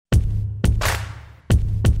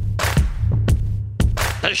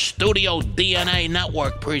The Studio DNA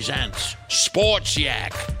Network presents Sports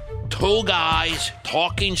Yak. Two guys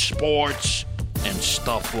talking sports and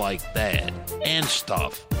stuff like that. And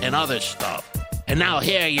stuff. And other stuff. And now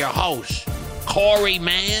here are your hosts, Corey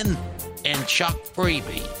Mann and Chuck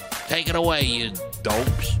Freebie. Take it away, you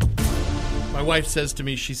dopes. My wife says to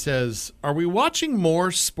me, she says, are we watching more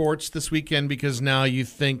sports this weekend because now you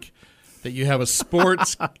think that you have a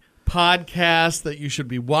sports podcast that you should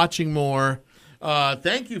be watching more?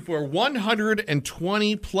 Thank you for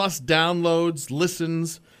 120 plus downloads,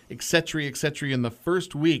 listens, etc., in the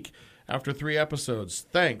first week after 3 episodes.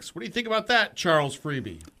 Thanks. What do you think about that, Charles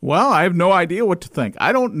Freebie? Well, I have no idea what to think.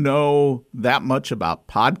 I don't know that much about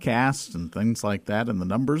podcasts and things like that and the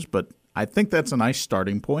numbers, but I think that's a nice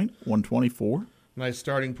starting point, 124. Nice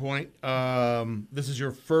starting point. This is your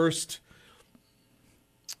first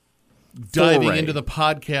diving into the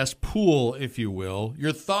podcast pool, if you will.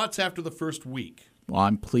 Your thoughts after the first week? Well,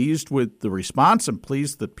 I'm pleased with the response. I'm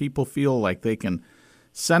pleased that people feel like they can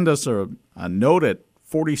send us a note at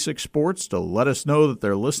 46 Sports to let us know that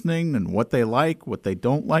they're listening and what they like, what they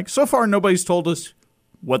don't like. So far, nobody's told us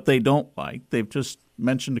what they don't like. They've just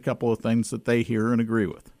mentioned a couple of things that they hear and agree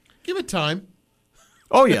with. Give it time.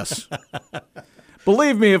 Oh, yes.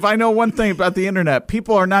 Believe me, if I know one thing about the internet,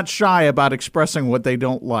 people are not shy about expressing what they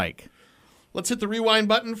don't like. Let's hit the rewind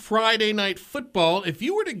button. Friday Night Football. If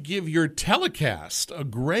you were to give your telecast a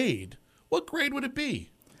grade, what grade would it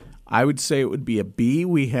be? I would say it would be a B.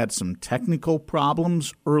 We had some technical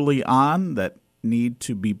problems early on that need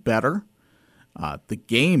to be better. The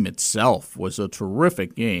game itself was a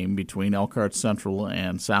terrific game between Elkhart Central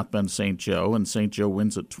and South Bend St. Joe, and St. Joe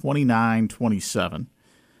wins at 29-27.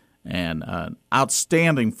 And an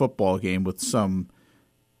outstanding football game with some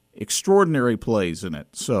extraordinary plays in it.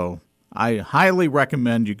 So I highly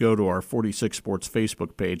recommend you go to our 46 Sports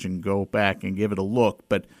Facebook page and go back and give it a look.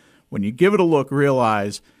 But when you give it a look,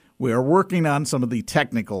 realize we are working on some of the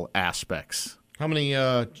technical aspects. How many,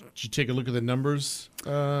 did you take a look at the numbers?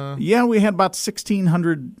 Yeah, we had about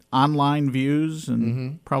 1,600 online views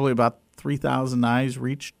and probably about 3,000 eyes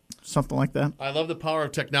reached, something like that. I love the power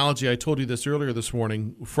of technology. I told you this earlier this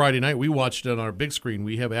morning. Friday night, we watched it on our big screen.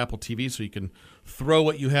 We have Apple TV, so you can throw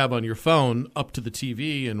what you have on your phone up to the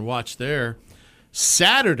TV and watch there.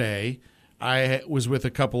 Saturday, I was with a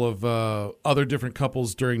couple of other different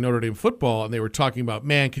couples during Notre Dame football, and they were talking about,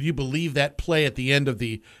 man, could you believe that play at the end of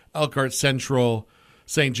the Elkhart Central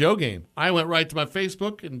St. Joe game? I went right to my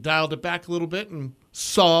Facebook and dialed it back a little bit and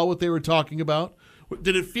saw what they were talking about.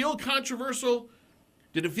 Did it feel controversial?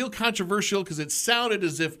 Because it sounded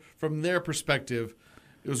as if, from their perspective,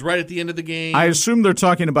 it was right at the end of the game. I assume they're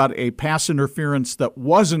talking about a pass interference that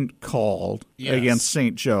wasn't called against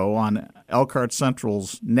St. Joe on Elkhart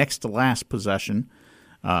Central's next-to-last possession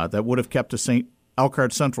that would have kept a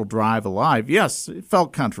Elkhart Central drive alive. Yes, it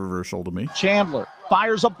felt controversial to me. Chandler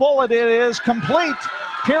fires a bullet. It is complete.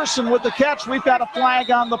 Pearson with the catch. We've got a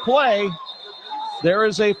flag on the play. There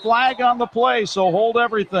is a flag on the play, so hold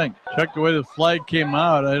everything. Check the way the flag came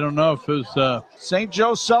out. I don't know if it was... St.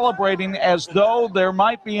 Joe celebrating as though there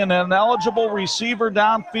might be an ineligible receiver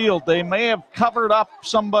downfield. They may have covered up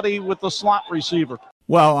somebody with the slot receiver.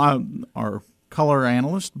 Well, our color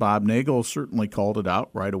analyst, Bob Nagel, certainly called it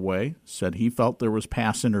out right away, said he felt there was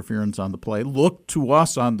pass interference on the play. Looked to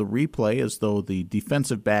us on the replay as though the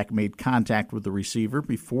defensive back made contact with the receiver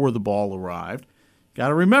before the ball arrived. Got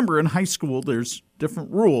to remember, in high school, there's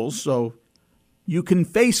different rules, so you can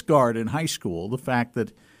face guard in high school. The fact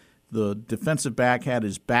that the defensive back had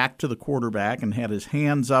his back to the quarterback and had his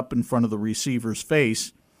hands up in front of the receiver's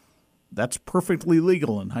face, that's perfectly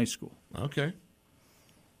legal in high school. Okay.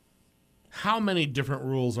 How many different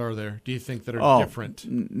rules are there, do you think, that are different?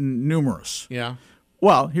 Numerous. Yeah.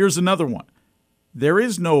 Well, here's another one. There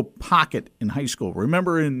is no pocket in high school.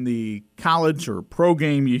 Remember in the college or pro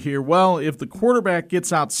game you hear, well, if the quarterback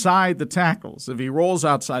gets outside the tackles, if he rolls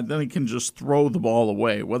outside, then he can just throw the ball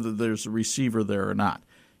away, whether there's a receiver there or not.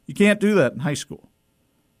 You can't do that in high school.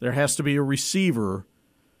 There has to be a receiver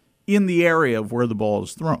in the area of where the ball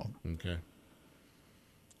is thrown. Okay.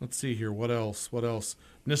 Let's see here. What else?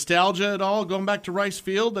 Nostalgia at all? Going back to Rice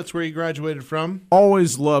Field? That's where you graduated from?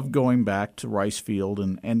 Always loved going back to Rice Field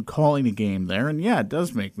and calling a game there. And, yeah, it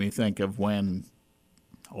does make me think of when,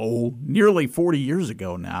 nearly 40 years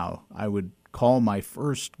ago now, I would call my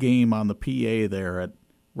first game on the PA there at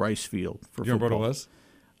Rice Field for football. You remember what it was?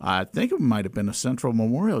 I think it might have been a Central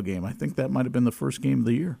Memorial game. I think that might have been the first game of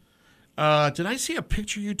the year. Did I see a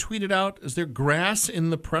picture you tweeted out? Is there grass in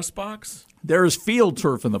the press box? There is field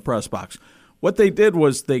turf in the press box. What they did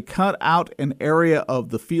was they cut out an area of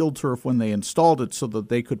the field turf when they installed it so that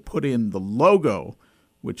they could put in the logo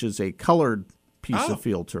which is a colored piece of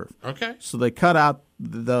field turf. Okay. So they cut out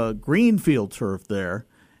the green field turf there,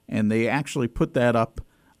 and they actually put that up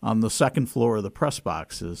on the second floor of the press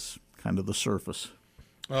box as kind of the surface.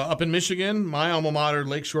 Up in Michigan, my alma mater,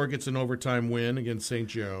 Lakeshore, gets an overtime win against St.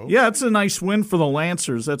 Joe. Yeah, it's a nice win for the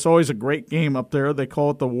Lancers. That's always a great game up there. They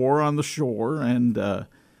call it the War on the Shore, and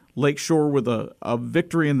Lakeshore with a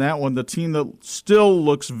victory in that one. The team that still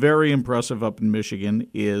looks very impressive up in Michigan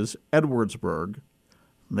is Edwardsburg.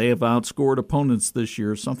 They have outscored opponents this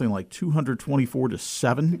year something like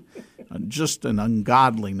 224-7, just an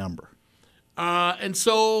ungodly number. And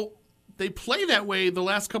so they play that way the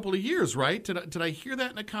last couple of years, right? Did I hear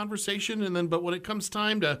that in a conversation? But when it comes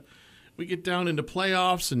time we get down into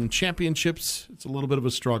playoffs and championships, it's a little bit of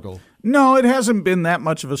a struggle. No, it hasn't been that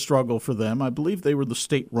much of a struggle for them. I believe they were the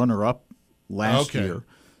state runner-up last year.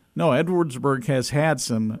 No, Edwardsburg has had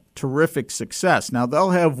some terrific success. Now, they'll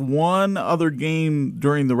have one other game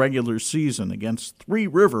during the regular season against Three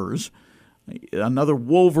Rivers, another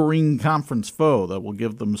Wolverine Conference foe that will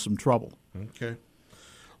give them some trouble. Okay.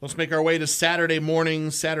 Let's make our way to Saturday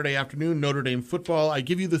morning, Saturday afternoon, Notre Dame football. I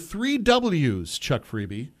give you the 3 W's, Chuck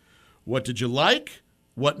Freeby. What did you like?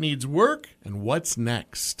 What needs work? And what's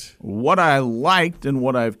next? What I liked and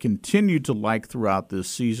what I've continued to like throughout this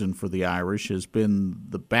season for the Irish has been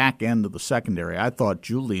the back end of the secondary. I thought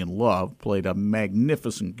Julian Love played a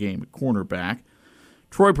magnificent game at cornerback.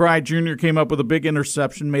 Troy Pride Jr. came up with a big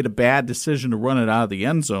interception, made a bad decision to run it out of the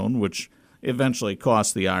end zone, which eventually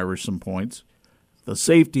cost the Irish some points. The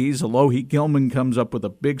safeties, Alohi Gilman comes up with a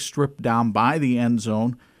big strip down by the end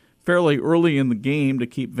zone fairly early in the game to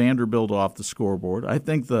keep Vanderbilt off the scoreboard. I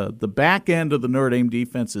think the back end of the Notre Dame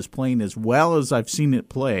defense is playing as well as I've seen it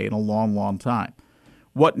play in a long, long time.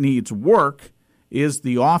 What needs work is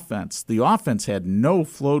the offense. The offense had no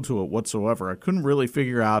flow to it whatsoever. I couldn't really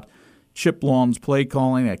figure out Chip Long's play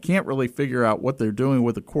calling. I can't really figure out what they're doing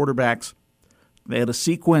with the quarterbacks. They had a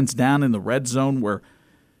sequence down in the red zone where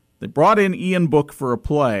they brought in Ian Book for a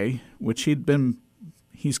play, which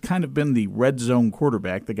he's kind of been the red zone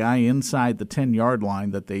quarterback, the guy inside the 10-yard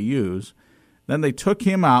line that they use. Then they took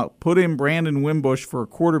him out, put in Brandon Wimbush for a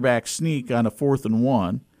quarterback sneak on a 4th and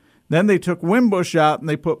 1. Then they took Wimbush out and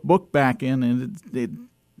they put Book back in, and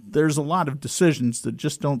there's a lot of decisions that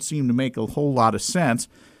just don't seem to make a whole lot of sense.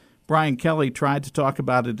 Brian Kelly tried to talk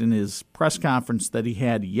about it in his press conference that he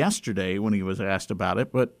had yesterday when he was asked about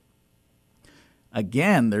it, but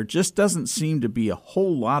again, there just doesn't seem to be a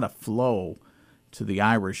whole lot of flow to the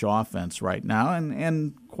Irish offense right now,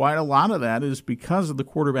 and quite a lot of that is because of the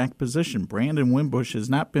quarterback position. Brandon Wimbush has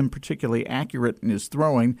not been particularly accurate in his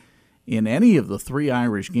throwing in any of the 3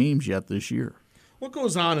 Irish games yet this year. What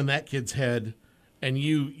goes on in that kid's head? And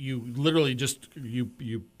you literally just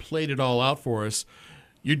you played it all out for us.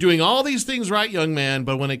 You're doing all these things right, young man,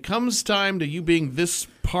 but when it comes time to you being this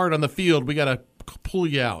part on the field, we got to pull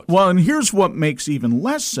you out. Well, and here's what makes even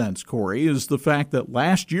less sense, Corey, is the fact that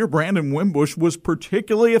last year Brandon Wimbush was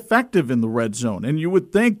particularly effective in the red zone. And you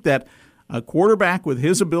would think that a quarterback with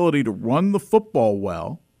his ability to run the football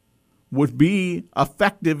well would be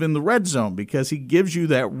effective in the red zone because he gives you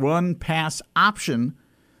that run-pass option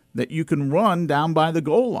that you can run down by the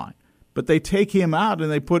goal line. But they take him out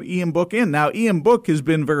and they put Ian Book in. Now, Ian Book has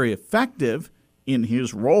been very effective in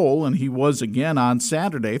his role, and he was again on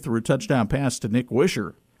Saturday through a touchdown pass to Nick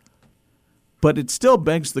Wisher. But it still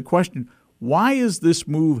begs the question, why is this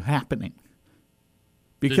move happening?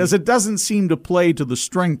 Because it doesn't seem to play to the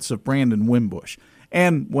strengths of Brandon Wimbush.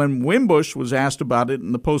 And when Wimbush was asked about it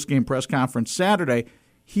in the postgame press conference Saturday,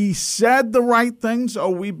 he said the right things. Oh,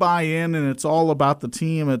 we buy in, and it's all about the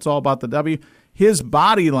team, it's all about the W. His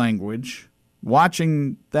body language,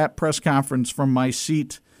 watching that press conference from my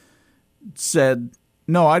seat, said,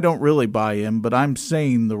 no, I don't really buy in, but I'm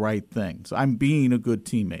saying the right things. I'm being a good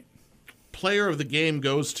teammate. Player of the game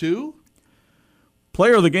goes to?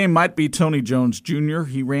 Player of the game might be Tony Jones Jr.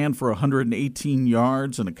 He ran for 118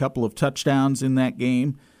 yards and a couple of touchdowns in that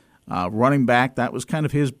game. Running back, that was kind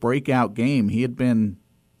of his breakout game. He had been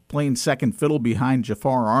playing second fiddle behind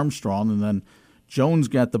Jafar Armstrong, and then Jones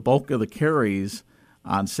got the bulk of the carries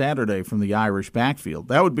on Saturday from the Irish backfield.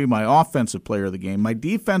 That would be my offensive player of the game. My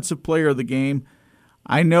defensive player of the game,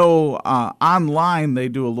 I know online they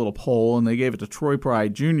do a little poll, and they gave it to Troy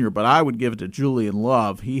Pride Jr., but I would give it to Julian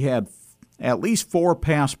Love. He had at least 4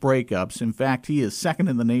 pass breakups. In fact, he is second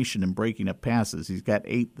in the nation in breaking up passes. He's got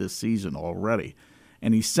 8 this season already.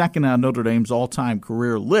 And he's second on Notre Dame's all-time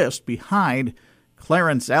career list behind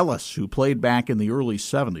Clarence Ellis, who played back in the early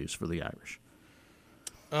 70s for the Irish.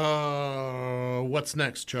 What's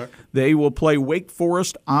next, Chuck? They will play Wake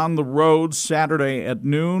Forest on the road Saturday at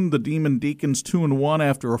noon. The Demon Deacons 2-1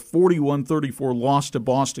 after a 41-34 loss to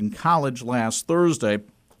Boston College last Thursday.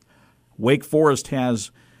 Wake Forest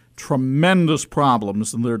has tremendous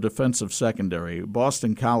problems in their defensive secondary.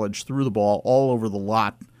 Boston College threw the ball all over the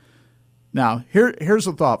lot. Now, here's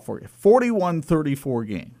a thought for you. 41-34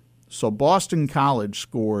 game. So Boston College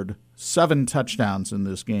scored 7 touchdowns in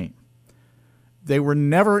this game. They were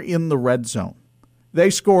never in the red zone. They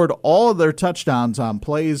scored all of their touchdowns on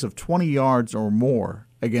plays of 20 yards or more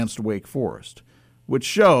against Wake Forest, which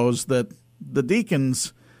shows that the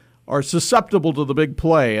Deacons are susceptible to the big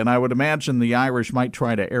play, and I would imagine the Irish might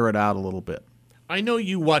try to air it out a little bit. I know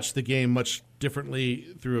you watch the game much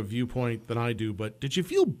differently through a viewpoint than I do, but did you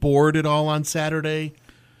feel bored at all on Saturday?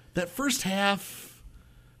 That first half,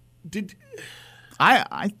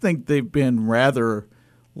 I think they've been rather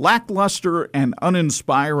lackluster and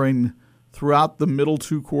uninspiring throughout the middle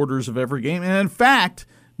 2 quarters of every game. And in fact,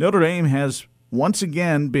 Notre Dame has once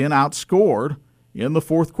again been outscored in the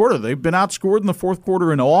fourth quarter. They've been outscored in the fourth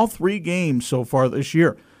quarter in all 3 games so far this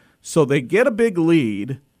year. So they get a big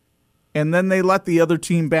lead, and then they let the other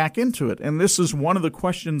team back into it. And this is one of the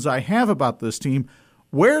questions I have about this team.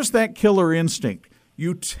 Where's that killer instinct?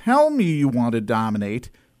 You tell me you want to dominate.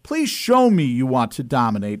 Please show me you want to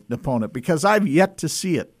dominate an opponent, because I've yet to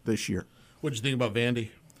see it this year. What'd you think about Vandy?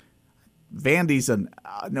 Vandy's an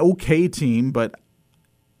okay team, but,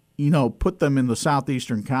 put them in the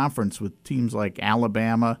Southeastern Conference with teams like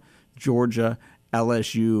Alabama, Georgia,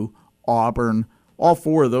 LSU, Auburn. All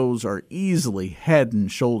 4 of those are easily head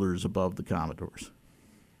and shoulders above the Commodores.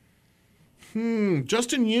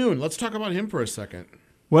 Justin Yoon. Let's talk about him for a second.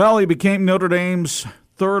 Well, he became Notre Dame's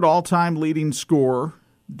 3rd all-time leading scorer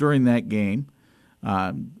during that game.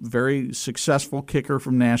 Very successful kicker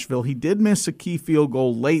from Nashville. He did miss a key field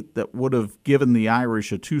goal late that would have given the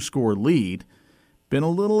Irish a 2-score lead. Been a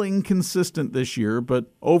little inconsistent this year,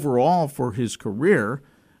 but overall for his career,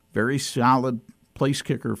 very solid place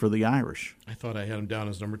kicker for the Irish. I thought I had him down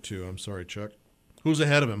as number 2. I'm sorry, Chuck. Who's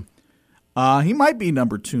ahead of him? He might be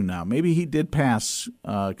number 2 now. Maybe he did pass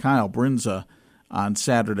Kyle Brinza on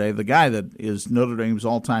Saturday. The guy that is Notre Dame's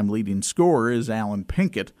all-time leading scorer is Alan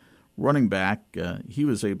Pinkett, running back. He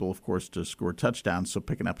was able, of course, to score touchdowns, so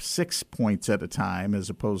picking up 6 points at a time, as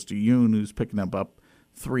opposed to Yoon, who's picking up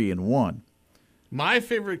 3 and 1. My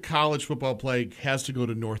favorite college football play has to go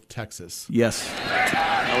to North Texas. Yes.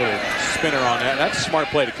 Spinner on that. That's a smart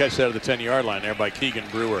play to catch that at the 10-yard line there by Keegan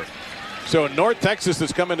Brewer. So North Texas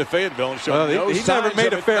has come into Fayetteville and shown he's never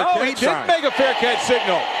made a fair catch. He did make a fair catch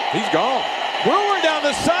signal. He's gone. Brewer down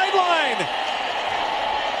the sideline.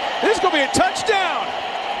 This is going to be a touchdown.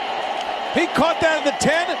 He caught that at the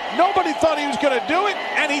 10. Nobody thought he was going to do it,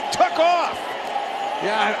 and he took off.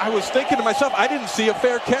 Yeah, I was thinking to myself, I didn't see a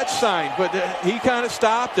fair catch sign, but he kind of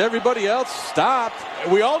stopped. Everybody else stopped.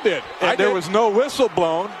 We all did. And there was no whistle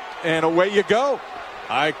blown, and away you go.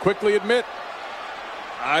 I quickly admit,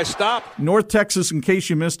 I stopped. North Texas, in case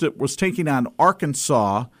you missed it, was taking on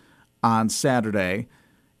Arkansas on Saturday.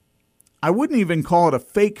 I wouldn't even call it a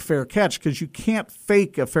fake fair catch, because you can't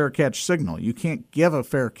fake a fair catch signal. You can't give a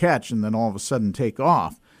fair catch and then all of a sudden take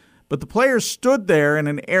off. But the players stood there in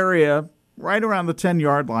an area right around the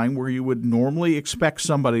 10-yard line where you would normally expect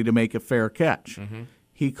somebody to make a fair catch. Mm-hmm.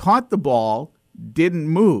 He caught the ball, didn't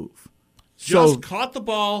move. Just caught the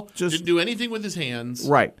ball, didn't do anything with his hands.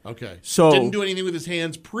 Right. Okay. So didn't do anything with his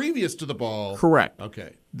hands previous to the ball. Correct.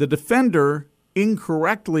 Okay. The defender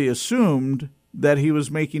incorrectly assumed that he was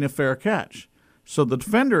making a fair catch. So the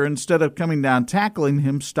defender, instead of coming down tackling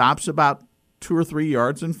him, stops about 2 or 3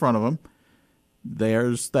 yards in front of him.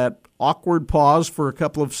 There's that awkward pause for a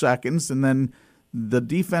couple of seconds, and then the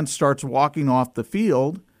defense starts walking off the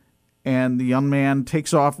field, and the young man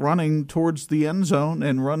takes off running towards the end zone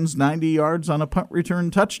and runs 90 yards on a punt return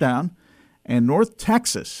touchdown. And North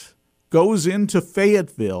Texas goes into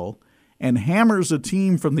Fayetteville and hammers a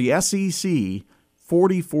team from the SEC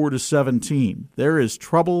 44-17. There is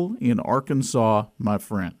trouble in Arkansas, my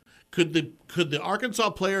friend. Could the Arkansas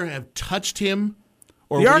player have touched him,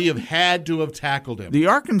 or would he have had to have tackled him? The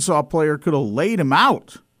Arkansas player could have laid him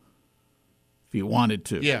out if he wanted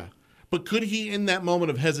to. Yeah. But could he, in that moment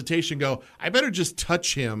of hesitation, go, I better just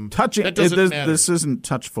touch him? Touch it. That doesn't matter. This isn't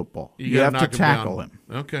touch football. You have to tackle him.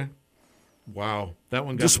 Okay. Wow. That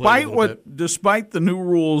one got played a little bit. Despite the new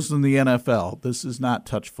rules in the NFL, this is not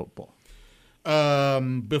touch football.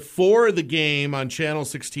 Before the game on Channel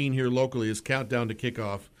 16 here locally is Countdown to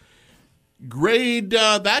Kickoff. Grade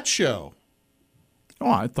that show.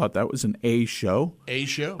 Oh, I thought that was an A show. A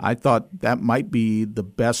show. I thought that might be the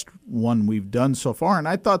best one we've done so far. And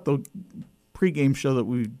I thought the pregame show that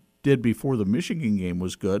we did before the Michigan game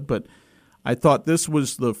was good. But I thought this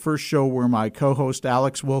was the first show where my co-host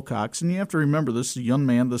Alex Wilcox, and you have to remember this is a young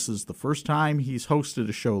man. This is the first time he's hosted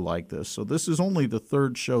a show like this. So this is only the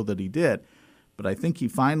third show that he did. But I think he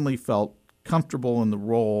finally felt comfortable in the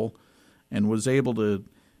role and was able to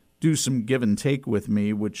do some give and take with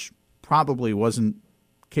me, which probably wasn't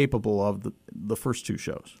capable of the first two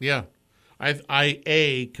shows. Yeah.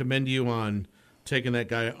 I commend you on taking that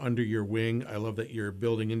guy under your wing. I love that you're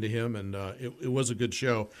building into him, and it was a good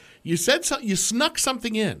show. You said you snuck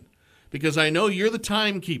something in, because I know you're the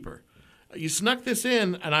timekeeper. You snuck this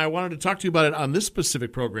in, and I wanted to talk to you about it on this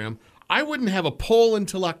specific program. I wouldn't have a poll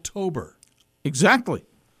until October. Exactly.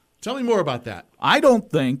 Tell me more about that. I don't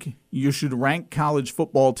think you should rank college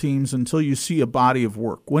football teams until you see a body of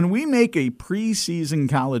work. When we make a preseason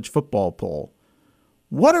college football poll,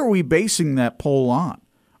 what are we basing that poll on?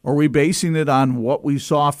 Are we basing it on what we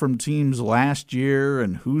saw from teams last year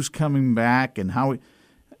and who's coming back and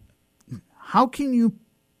how can you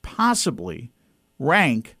possibly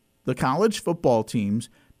rank the college football teams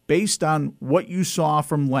based on what you saw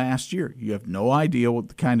from last year? You have no idea what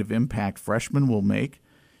the kind of impact freshmen will make.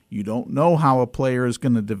 You don't know how a player is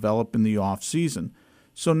going to develop in the offseason.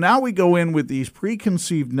 So now we go in with these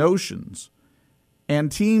preconceived notions,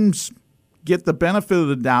 and teams get the benefit of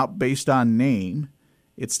the doubt based on name.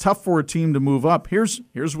 It's tough for a team to move up. Here's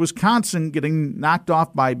Wisconsin getting knocked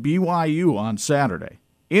off by BYU on Saturday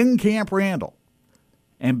in Camp Randall.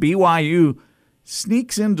 And BYU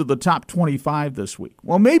sneaks into the top 25 this week.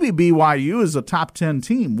 Well, maybe BYU is a top 10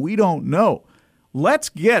 team. We don't know. Let's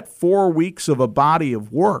get 4 weeks of a body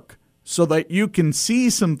of work so that you can see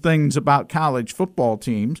some things about college football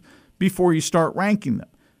teams before you start ranking them.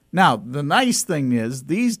 Now, the nice thing is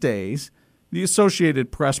these days, the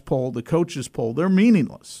Associated Press poll, the coaches poll, they're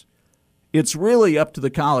meaningless. It's really up to the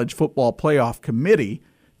College Football Playoff Committee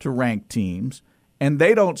to rank teams, and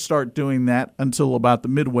they don't start doing that until about the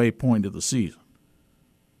midway point of the season.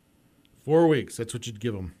 4 weeks, that's what you'd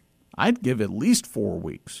give them. I'd give at least 4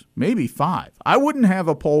 weeks, maybe 5. I wouldn't have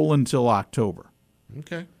a poll until October.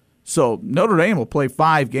 Okay. So Notre Dame will play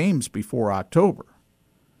 5 games before October.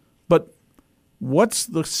 But what's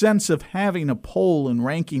the sense of having a poll and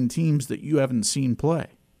ranking teams that you haven't seen play?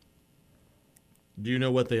 Do you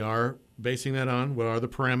know what they are basing that on? What are the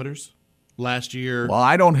parameters? Last year. Well,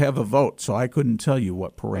 I don't have a vote, so I couldn't tell you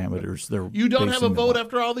what parameters they're You don't have a basing vote them on.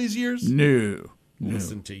 after all these years? No.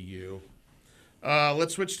 Listen to you.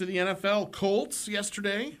 Let's switch to the NFL. Colts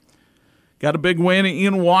yesterday. Got a big win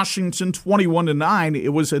in Washington, 21-9. It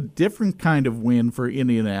was a different kind of win for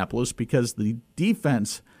Indianapolis because the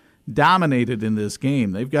defense dominated in this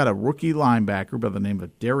game. They've got a rookie linebacker by the name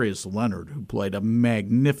of Darius Leonard who played a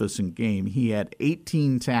magnificent game. He had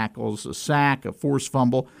 18 tackles, a sack, a forced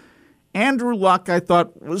fumble. Andrew Luck, I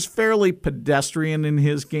thought, was fairly pedestrian in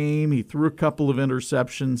his game. He threw a couple of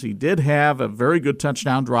interceptions. He did have a very good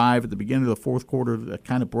touchdown drive at the beginning of the fourth quarter that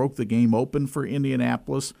kind of broke the game open for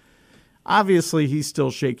Indianapolis. Obviously, he's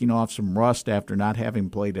still shaking off some rust after not having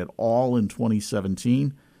played at all in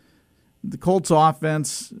 2017. The Colts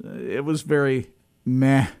offense, it was very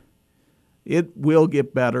meh. It will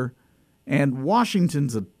get better. And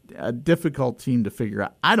Washington's a difficult team to figure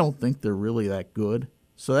out. I don't think they're really that good.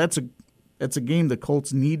 So that's a game the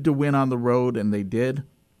Colts need to win on the road, and they did.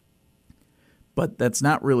 But that's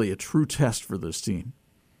not really a true test for this team.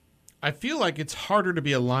 I feel like it's harder to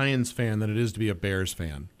be a Lions fan than it is to be a Bears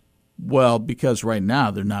fan. Well, because right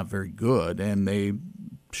now they're not very good, and they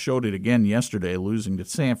showed it again yesterday, losing to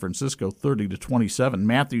San Francisco 30-27.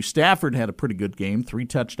 Matthew Stafford had a pretty good game, 3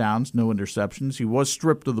 touchdowns, no interceptions. He was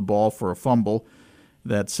stripped of the ball for a fumble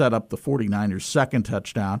that set up the 49ers' second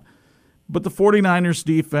touchdown. But the 49ers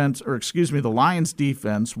defense, the Lions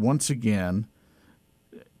defense, once again,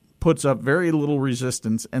 puts up very little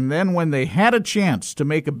resistance. And then when they had a chance to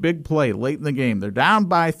make a big play late in the game, they're down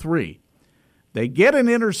by 3. They get an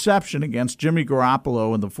interception against Jimmy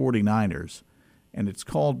Garoppolo and the 49ers, and it's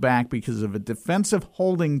called back because of a defensive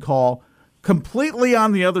holding call completely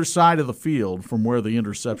on the other side of the field from where the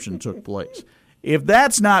interception took place. If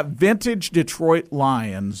that's not vintage Detroit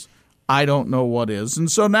Lions, I don't know what is. And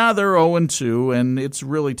so now they're 0-2, and it's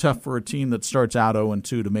really tough for a team that starts out 0-2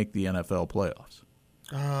 to make the NFL playoffs.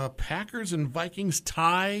 Packers and Vikings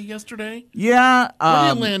tie yesterday? Yeah.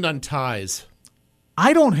 Where do you land on ties?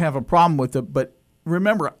 I don't have a problem with it, but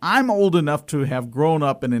remember, I'm old enough to have grown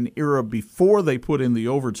up in an era before they put in the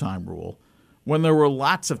overtime rule when there were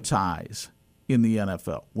lots of ties in the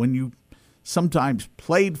NFL. When you sometimes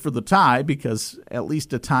played for the tie because at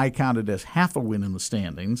least a tie counted as half a win in the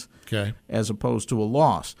standings, Okay. as opposed to a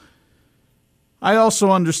loss. I also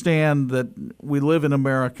understand that we live in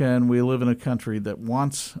America and we live in a country that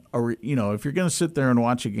wants if you're going to sit there and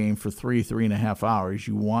watch a game for 3.5 hours,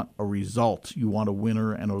 you want a result. You want a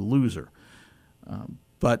winner and a loser.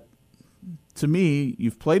 But to me,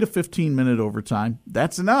 you've played a 15-minute overtime.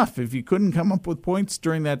 That's enough. If you couldn't come up with points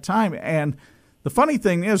during that time, and the funny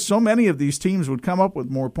thing is, so many of these teams would come up with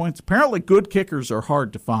more points. Apparently, good kickers are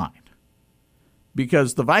hard to find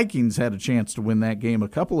because the Vikings had a chance to win that game a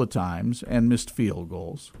couple of times and missed field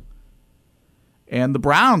goals. And the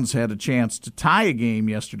Browns had a chance to tie a game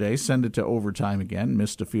yesterday, send it to overtime again,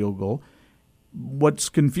 missed a field goal. What's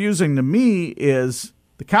confusing to me is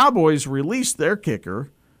the Cowboys released their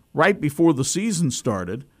kicker right before the season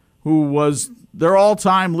started, who was their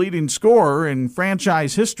all-time leading scorer in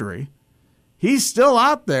franchise history. He's still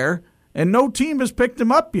out there, and no team has picked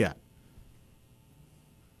him up yet.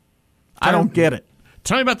 I don't get it.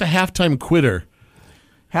 Tell me about the halftime quitter.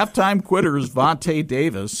 Halftime quitter is Vontae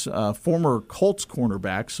Davis, former Colts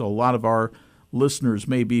cornerback, so a lot of our listeners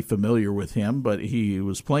may be familiar with him, but he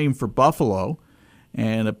was playing for Buffalo,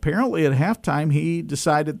 and apparently at halftime he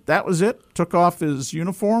decided that was it, took off his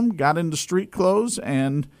uniform, got into street clothes,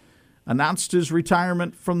 and announced his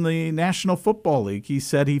retirement from the National Football League. He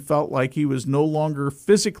said he felt like he was no longer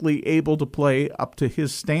physically able to play up to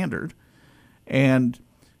his standard. And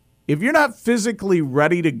if you're not physically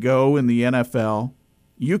ready to go in the NFL,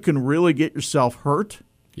 you can really get yourself hurt.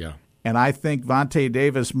 Yeah. And I think Vontae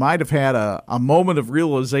Davis might have had a moment of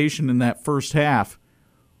realization in that first half.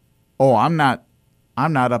 Oh, I'm not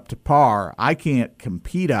up to par. I can't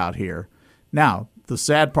compete out here. Now, the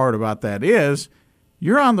sad part about that is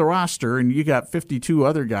you're on the roster and you got 52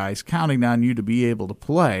 other guys counting on you to be able to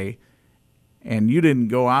play, and you didn't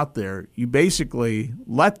go out there. You basically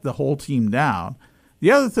let the whole team down. The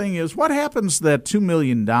other thing is, what happens to that $2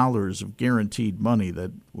 million of guaranteed money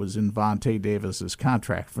that was in Vontae Davis's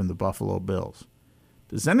contract from the Buffalo Bills?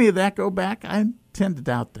 Does any of that go back? I tend to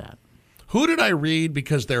doubt that. Who did I read,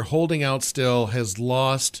 because they're holding out still, has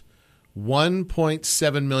lost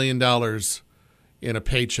 $1.7 million in a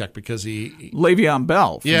paycheck because he... Le'Veon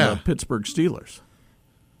Bell from the Pittsburgh Steelers.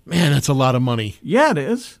 Man, that's a lot of money. Yeah, it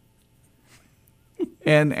is.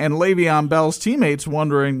 and Le'Veon Bell's teammates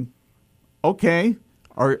wondering, okay,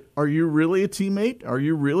 are you really a teammate? Are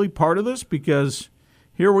you really part of this? Because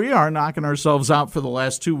here we are knocking ourselves out for the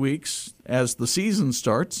last 2 weeks as the season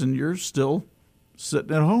starts, and you're still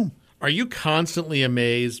sitting at home. Are you constantly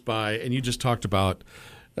amazed by, and you just talked about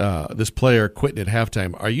this player quitting at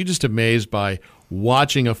halftime, are you just amazed by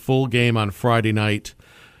watching a full game on Friday night,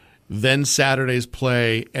 then Saturday's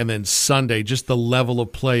play, and then Sunday, just the level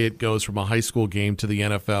of play it goes from a high school game to the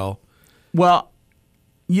NFL? Well,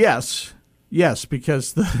 yes,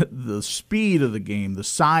 because the speed of the game, the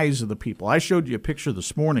size of the people. I showed you a picture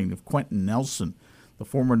this morning of Quentin Nelson, the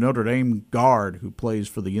former Notre Dame guard who plays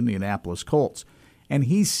for the Indianapolis Colts, and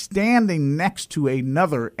he's standing next to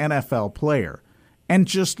another NFL player and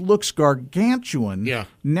just looks gargantuan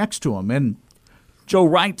next to him. And Joe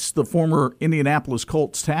Wrights, the former Indianapolis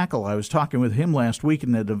Colts tackle, I was talking with him last week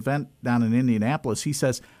in an event down in Indianapolis. He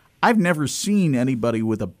says, I've never seen anybody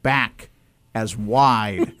with a back as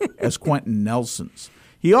wide as Quentin Nelson's.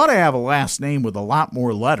 He ought to have a last name with a lot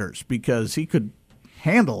more letters because he could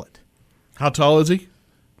handle it. How tall is he?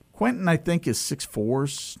 Quentin, I think, is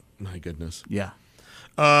 6'4". My goodness. Yeah.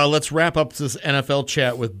 Let's wrap up this NFL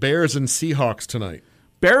chat with Bears and Seahawks tonight.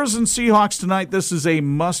 Bears and Seahawks tonight. This is a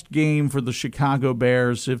must game for the Chicago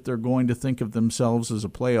Bears if they're going to think of themselves as a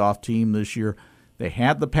playoff team this year. They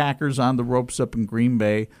had the Packers on the ropes up in Green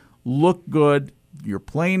Bay. Look good. You're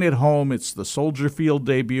playing at home. It's the Soldier Field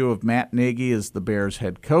debut of Matt Nagy as the Bears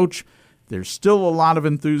head coach. There's still a lot of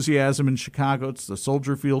enthusiasm in Chicago. It's the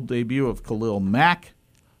Soldier Field debut of Khalil Mack,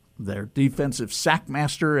 their defensive sack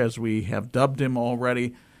master, as we have dubbed him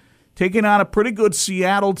already, taking on a pretty good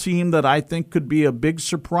Seattle team that I think could be a big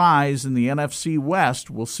surprise in the NFC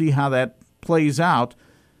West. We'll see how that plays out.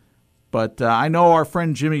 But I know our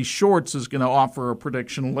friend Jimmy Shorts is going to offer a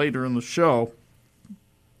prediction later in the show.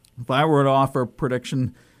 If I were to offer a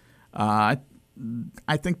prediction, I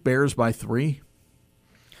think Bears by 3.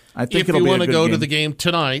 I think if you want to go to the game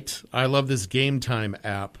tonight, I love this Game Time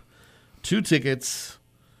app. 2 tickets.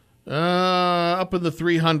 Up in the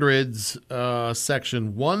 300s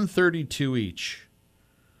section, $132 each.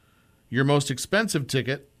 Your most expensive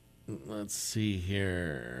ticket, let's see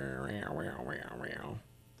here,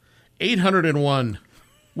 $801.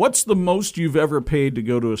 What's the most you've ever paid to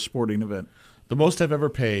go to a sporting event? The most I've ever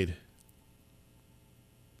paid,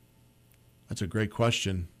 That's a great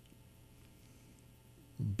question.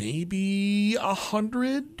 Maybe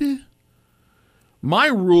 100? My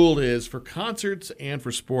rule is for concerts and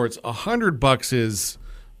for sports, $100 is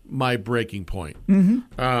my breaking point.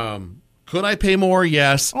 Could I pay more?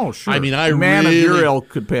 Yes. Oh, sure. I mean, a man really, of your ilk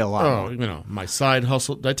could pay a lot Oh, more. you know, my side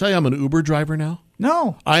hustle. Did I tell you I'm an Uber driver now?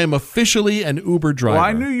 No. I am officially an Uber driver. Well,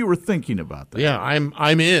 I knew you were thinking about that. Yeah,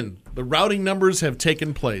 I'm in. The routing numbers have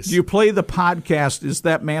taken place. Do you play the podcast? Is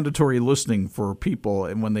that mandatory listening for people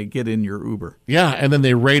and when they get in your Uber? Yeah, and then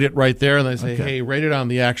they rate it right there, and they say, hey, rate it on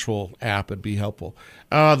the actual app. It'd be helpful.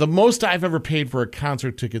 The most I've ever paid for a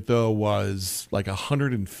concert ticket, though, was like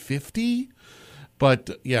 $150.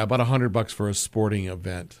 But, yeah, about $100 for a sporting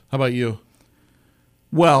event. How about you?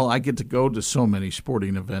 Well, I get to go to so many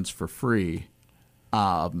sporting events for free.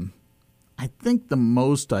 I think the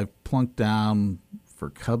most I've plunked down for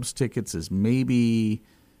Cubs tickets is maybe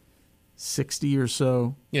 $60 or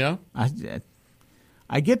so. Yeah.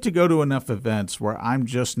 I get to go to enough events where I'm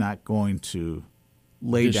just not going to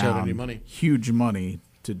lay Dish out any down money. huge money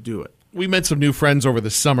to do it. We met some new friends over the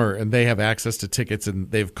summer, and they have access to tickets,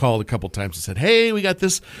 and they've called a couple times and said, hey, we got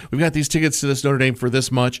this. We've got these tickets to this Notre Dame for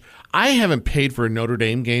this much. I haven't paid for a Notre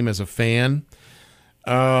Dame game as a fan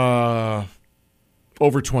over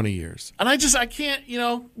 20 years. And I can't,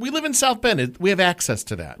 we live in South Bend. We have access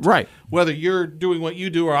to that. Right. Whether you're doing what you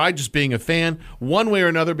do or I just being a fan, one way or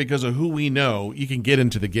another, because of who we know, you can get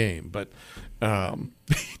into the game. But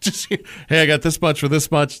just, hey, I got this much for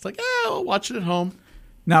this much. It's like, I'll watch it at home.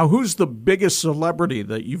 Now, who's the biggest celebrity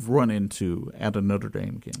that you've run into at a Notre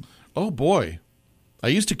Dame game? Oh, boy. I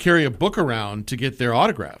used to carry a book around to get their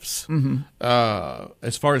autographs.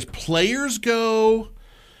 As far as players go,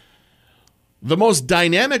 the most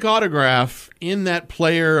dynamic autograph in that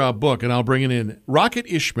player book, and I'll bring it in, Rocket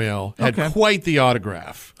Ishmael had quite the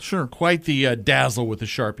autograph. Sure. Quite the dazzle with the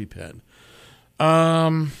Sharpie pen.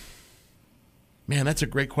 Man, that's a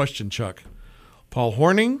great question, Chuck. Paul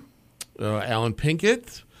Hornung, Alan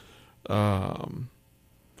Pinkett. I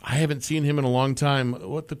haven't seen him in a long time.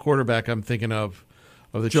 What the quarterback I'm thinking of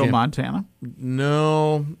the Joe Montana?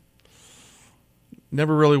 No.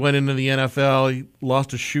 Never really went into the NFL. He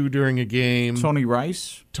lost a shoe during a game. Tony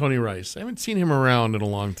Rice? Tony Rice. I haven't seen him around in a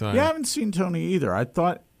long time. Yeah, I haven't seen Tony either. I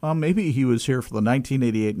thought maybe he was here for the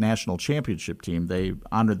 1988 National Championship team. They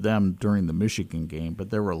honored them during the Michigan game,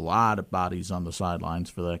 but there were a lot of bodies on the sidelines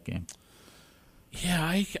for that game.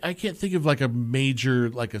 Yeah, I can't think of like a major,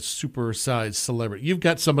 like a super-sized celebrity. You've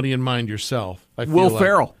got somebody in mind yourself. Will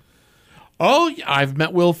Ferrell. Oh, I've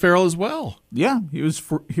met Will Ferrell as well. Yeah, he was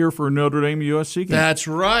here for a Notre Dame USC game. That's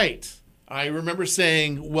right. I remember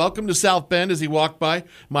saying, welcome to South Bend as he walked by.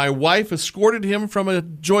 My wife escorted him from a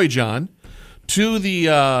Joy John to the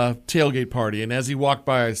tailgate party. And as he walked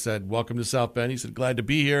by, I said, welcome to South Bend. He said, glad to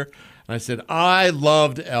be here. And I said, I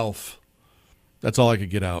loved Elf. That's all I could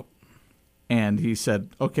get out. And he said,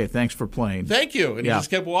 okay, thanks for playing. Thank you. And he just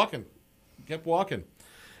kept walking.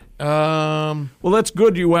 Well, that's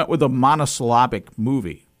good you went with a monosyllabic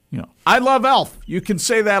movie. I love Elf. You can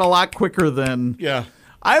say that a lot quicker than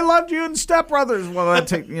I loved you in Step Brothers. Well, that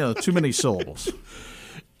takes too many syllables.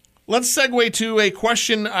 Let's segue to a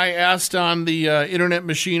question I asked on the internet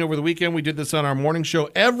machine over the weekend. We did this on our morning show.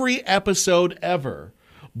 Every episode ever,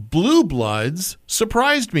 Blue Bloods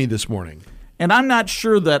surprised me this morning. And I'm not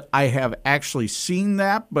sure that I have actually seen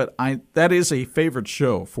that, but that is a favorite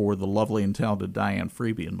show for the lovely and talented Diane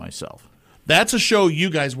Freeby and myself. That's a show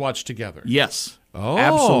you guys watch together? Yes. Oh,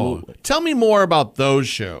 absolutely. Tell me more about those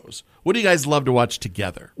shows. What do you guys love to watch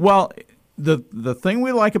together? Well, the thing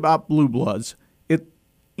we like about Blue Bloods,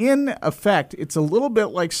 in effect, it's a little bit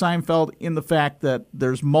like Seinfeld in the fact that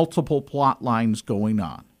there's multiple plot lines going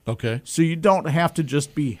on. Okay. So you don't have to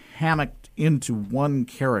just be hammocked into one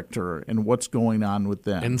character and what's going on with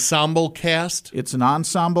them. Ensemble cast? It's an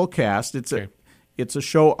ensemble cast. It's a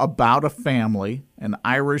show about a family, an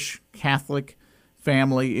Irish Catholic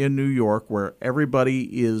family in New York where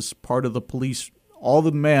everybody is part of the police. All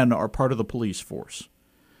the men are part of the police force.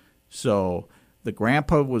 So the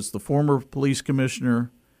grandpa was the former police commissioner.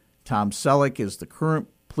 Tom Selleck is the current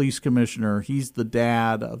police commissioner. He's the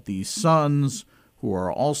dad of these sons who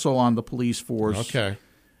are also on the police force. Okay.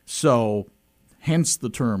 So, hence the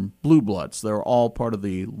term Blue Bloods. They're all part of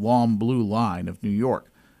the long blue line of New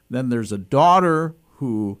York. Then there's a daughter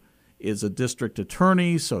who is a district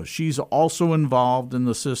attorney, so she's also involved in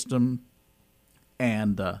the system.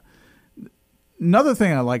 And another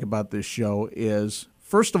thing I like about this show is,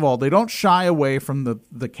 first of all, they don't shy away from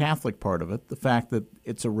the Catholic part of it, the fact that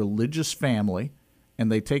it's a religious family,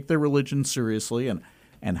 and they take their religion seriously. And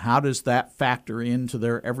and how does that factor into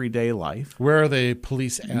their everyday life? Where are the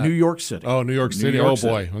police at? New York City. Oh, New York City. York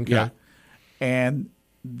Boy. City. Okay. Yeah. And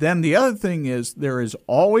then the other thing is there is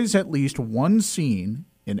always at least one scene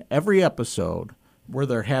in every episode where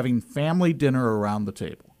they're having family dinner around the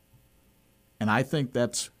table. And I think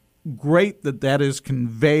that's great that that is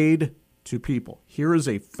conveyed to people. Here is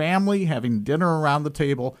a family having dinner around the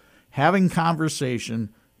table, having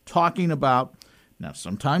conversation, talking about, now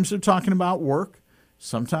sometimes they're talking about work,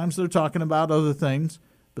 sometimes they're talking about other things,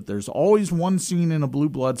 but there's always one scene in a Blue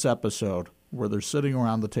Bloods episode where they're sitting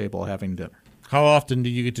around the table having dinner. How often do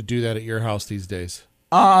you get to do that at your house these days?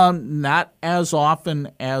 Not as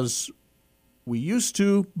often as we used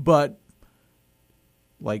to, but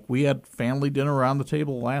like we had family dinner around the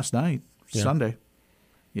table last night, Sunday.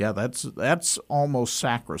 Yeah, that's almost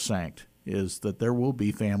sacrosanct, is that there will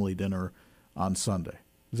be family dinner on Sunday.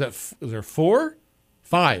 Is there 4?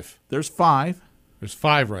 5? There's 5. There's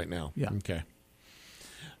 5 right now. Yeah. Okay.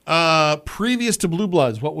 Previous to Blue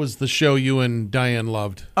Bloods, what was the show you and Diane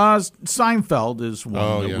loved? Seinfeld is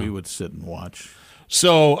one that yeah. we would sit and watch.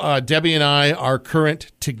 So Debbie and our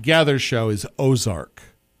current together show is Ozark.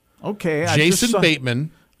 Okay. Jason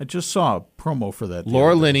Bateman. I just saw a promo for that.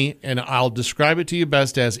 Laura Linney, and I'll describe it to you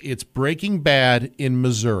best as it's Breaking Bad in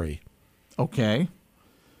Missouri. Okay.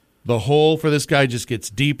 The hole for this guy just gets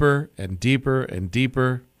deeper and deeper and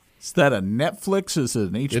deeper. Is that a Netflix? Is it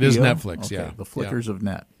an HBO? It is Netflix, okay. yeah. The Flickers of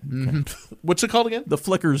Net. Mm-hmm. What's it called again? The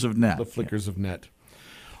Flickers of Net. The Flickers of Net.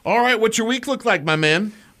 All right, what's your week look like, my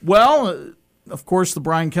man? Well, of course, the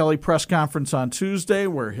Brian Kelly press conference on Tuesday,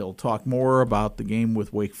 where he'll talk more about the game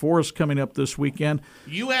with Wake Forest coming up this weekend.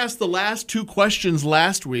 You asked the last 2 questions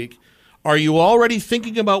last week. Are you already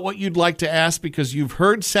thinking about what you'd like to ask? Because you've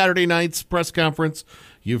heard Saturday night's press conference.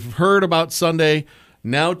 You've heard about Sunday.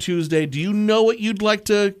 Now Tuesday. Do you know what you'd like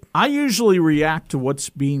to? I usually react to what's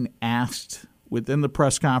being asked within the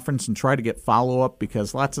press conference and try to get follow-up,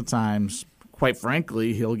 because lots of times, quite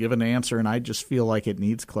frankly, he'll give an answer and I just feel like it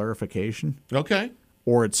needs clarification. Okay.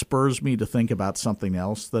 Or it spurs me to think about something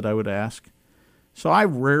else that I would ask. So I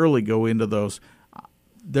rarely go into those.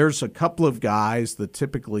 There's a couple of guys that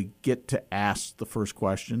typically get to ask the first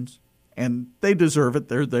questions, and they deserve it.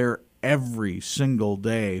 They're there every single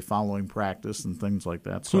day following practice and things like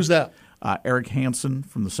that. So, who's that? Eric Hansen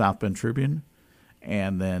from the South Bend Tribune,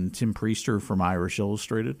 and then Tim Priester from Irish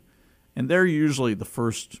Illustrated. And they're usually the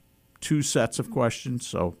first 2 sets of questions,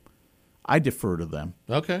 so I defer to them.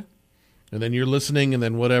 Okay. And then you're listening, and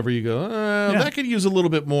then whatever you go, that could use a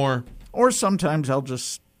little bit more. Or sometimes I'll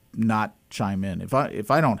just not chime in.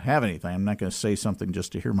 If I don't have anything, I'm not going to say something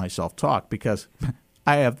just to hear myself talk, because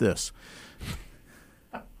I have this.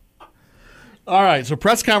 All right, so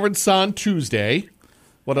press conference on Tuesday.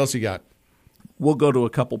 What else you got? We'll go to a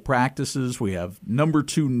couple practices. We have number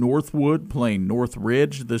 2 Northwood playing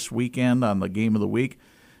Northridge this weekend on the Game of the Week.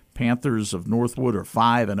 Panthers of Northwood are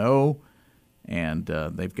 5-0, and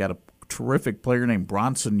they've got a terrific player named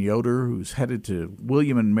Bronson Yoder, who's headed to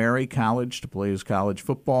William and Mary College to play his college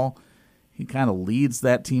football. He kind of leads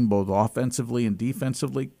that team both offensively and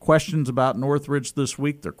defensively. Questions about Northridge this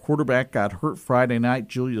week. Their quarterback got hurt Friday night.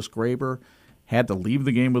 Julius Graber had to leave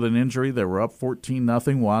the game with an injury. They were up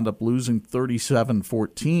 14-0, wound up losing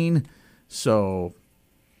 37-14. So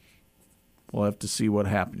we'll have to see what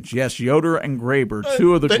happens. Yes, Yoder and Graber,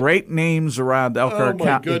 2 of the great names around Elkhart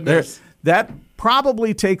County. Goodness. That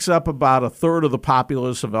probably takes up about 1/3 of the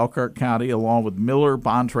populace of Elkhart County, along with Miller,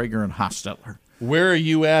 Bontrager, and Hostetler. Where are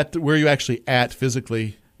you at? Where are you actually at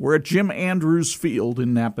physically? We're at Jim Andrews Field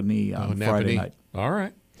in Napanee on Friday night. All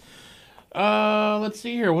right. Let's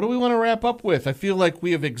see here. What do we want to wrap up with? I feel like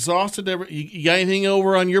we have exhausted you got anything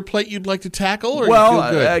over on your plate you'd like to tackle? Or well, you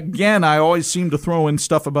feel good? Again, I always seem to throw in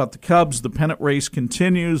stuff about the Cubs. The pennant race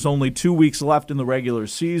continues. Only 2 weeks left in the regular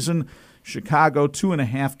season. Chicago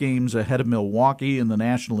 2.5 games ahead of Milwaukee in the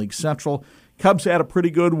National League Central. Cubs had a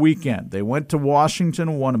pretty good weekend. They went to Washington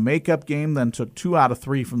and won a makeup game, then took 2 out of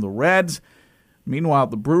 3 from the Reds. Meanwhile,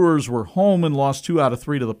 the Brewers were home and lost 2 out of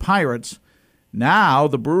 3 to the Pirates. Now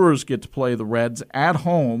the Brewers get to play the Reds at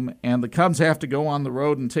home, and the Cubs have to go on the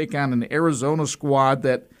road and take on an Arizona squad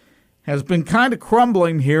that has been kind of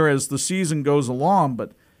crumbling here as the season goes along.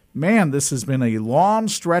 But, man, this has been a long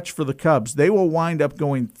stretch for the Cubs. They will wind up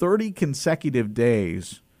going 30 consecutive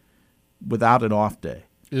days without an off day.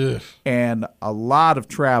 Ugh. And a lot of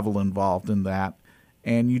travel involved in that.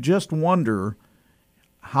 And you just wonder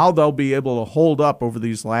how they'll be able to hold up over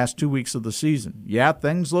these last 2 weeks of the season. Yeah,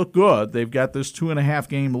 things look good. They've got this 2.5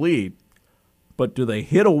 game lead. But do they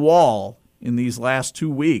hit a wall in these last 2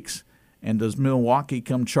 weeks? And does Milwaukee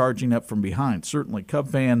come charging up from behind? Certainly, Cub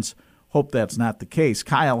fans hope that's not the case.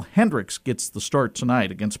 Kyle Hendricks gets the start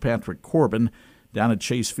tonight against Patrick Corbin down at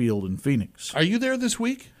Chase Field in Phoenix. Are you there this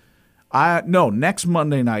week? No, next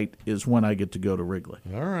Monday night is when I get to go to Wrigley.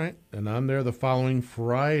 All right, and I'm there the following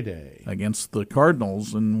Friday. Against the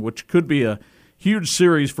Cardinals, and which could be a huge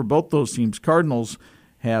series for both those teams. Cardinals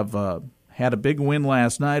have had a big win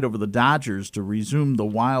last night over the Dodgers to resume the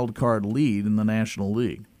wild card lead in the National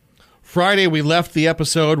League. Friday, we left the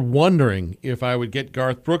episode wondering if I would get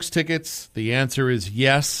Garth Brooks tickets. The answer is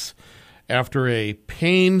yes. After a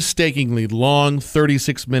painstakingly long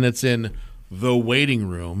 36 minutes in the waiting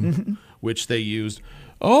room, which they used.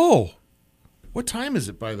 Oh, what time is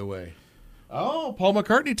it, by the way? Oh, Paul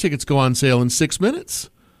McCartney tickets go on sale in 6 minutes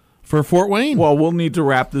for Fort Wayne. Well, we'll need to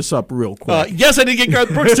wrap this up real quick. Yes, I did get Garth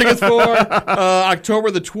Brooks tickets for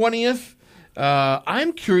October the 20th.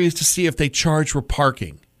 I'm curious to see if they charge for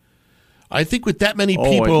parking. I think with that many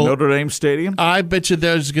people, at Notre Dame Stadium, I bet you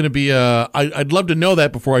there's going to be I'd love to know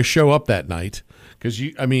that before I show up that night, because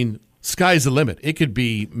sky's the limit. It could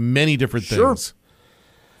be many different things. Sure.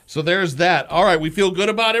 So there's that. All right, we feel good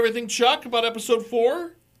about everything, Chuck, about episode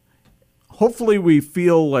 4? Hopefully we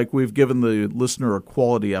feel like we've given the listener a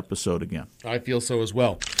quality episode again. I feel so as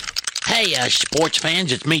well. Hey, sports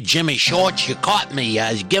fans, it's me, Jimmy Shorts. You caught me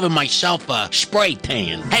giving myself a spray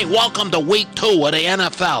tan. Hey, welcome to week 2 of the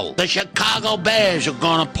NFL. The Chicago Bears are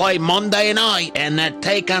going to play Monday night, and they're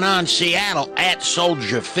taking on Seattle at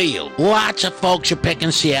Soldier Field. Lots of folks are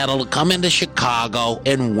picking Seattle to come into Chicago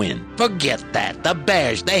and win. Forget that. The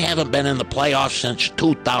Bears, they haven't been in the playoffs since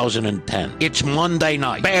 2010. It's Monday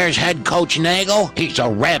night. Bears head coach Nagel, he's a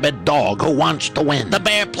rabid dog who wants to win. The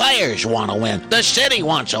Bear players want to win. The city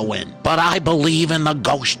wants to win. But I believe in the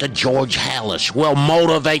ghost of George Halas will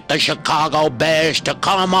motivate the Chicago Bears to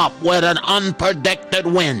come up with an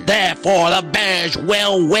unpredicted win. Therefore, the Bears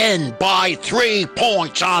will win by 3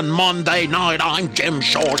 points on Monday night. I'm Jim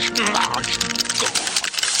Shorts.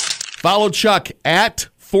 Follow Chuck at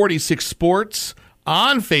 46 Sports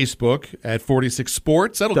on Facebook at 46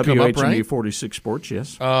 Sports. That'll come up, right? 46 Sports,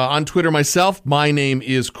 yes. On Twitter myself, my name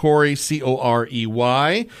is Corey,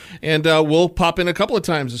 Corey. And we'll pop in a couple of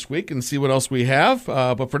times this week and see what else we have.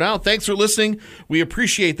 But for now, thanks for listening. We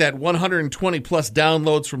appreciate that 120-plus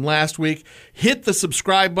downloads from last week. Hit the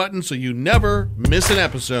subscribe button so you never miss an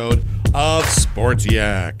episode of Sports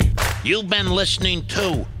Yak. You've been listening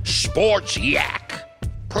to Sports Yak,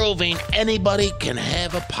 proving anybody can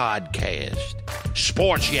have a podcast.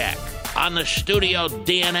 Sports Yak on the Studio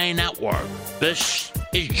DNA Network. This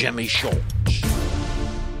is Jimmy Schultz.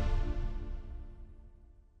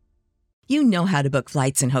 You know how to book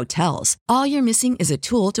flights and hotels. All you're missing is a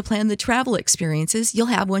tool to plan the travel experiences you'll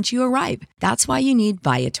have once you arrive. That's why you need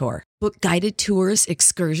Viator. Book guided tours,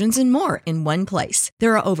 excursions, and more in one place.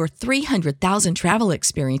 There are over 300,000 travel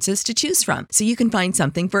experiences to choose from, so you can find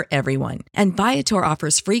something for everyone. And Viator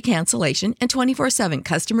offers free cancellation and 24/7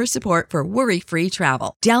 customer support for worry-free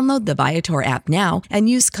travel. Download the Viator app now and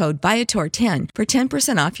use code Viator10 for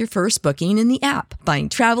 10% off your first booking in the app. Find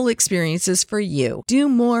travel experiences for you. Do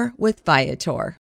more with Viator.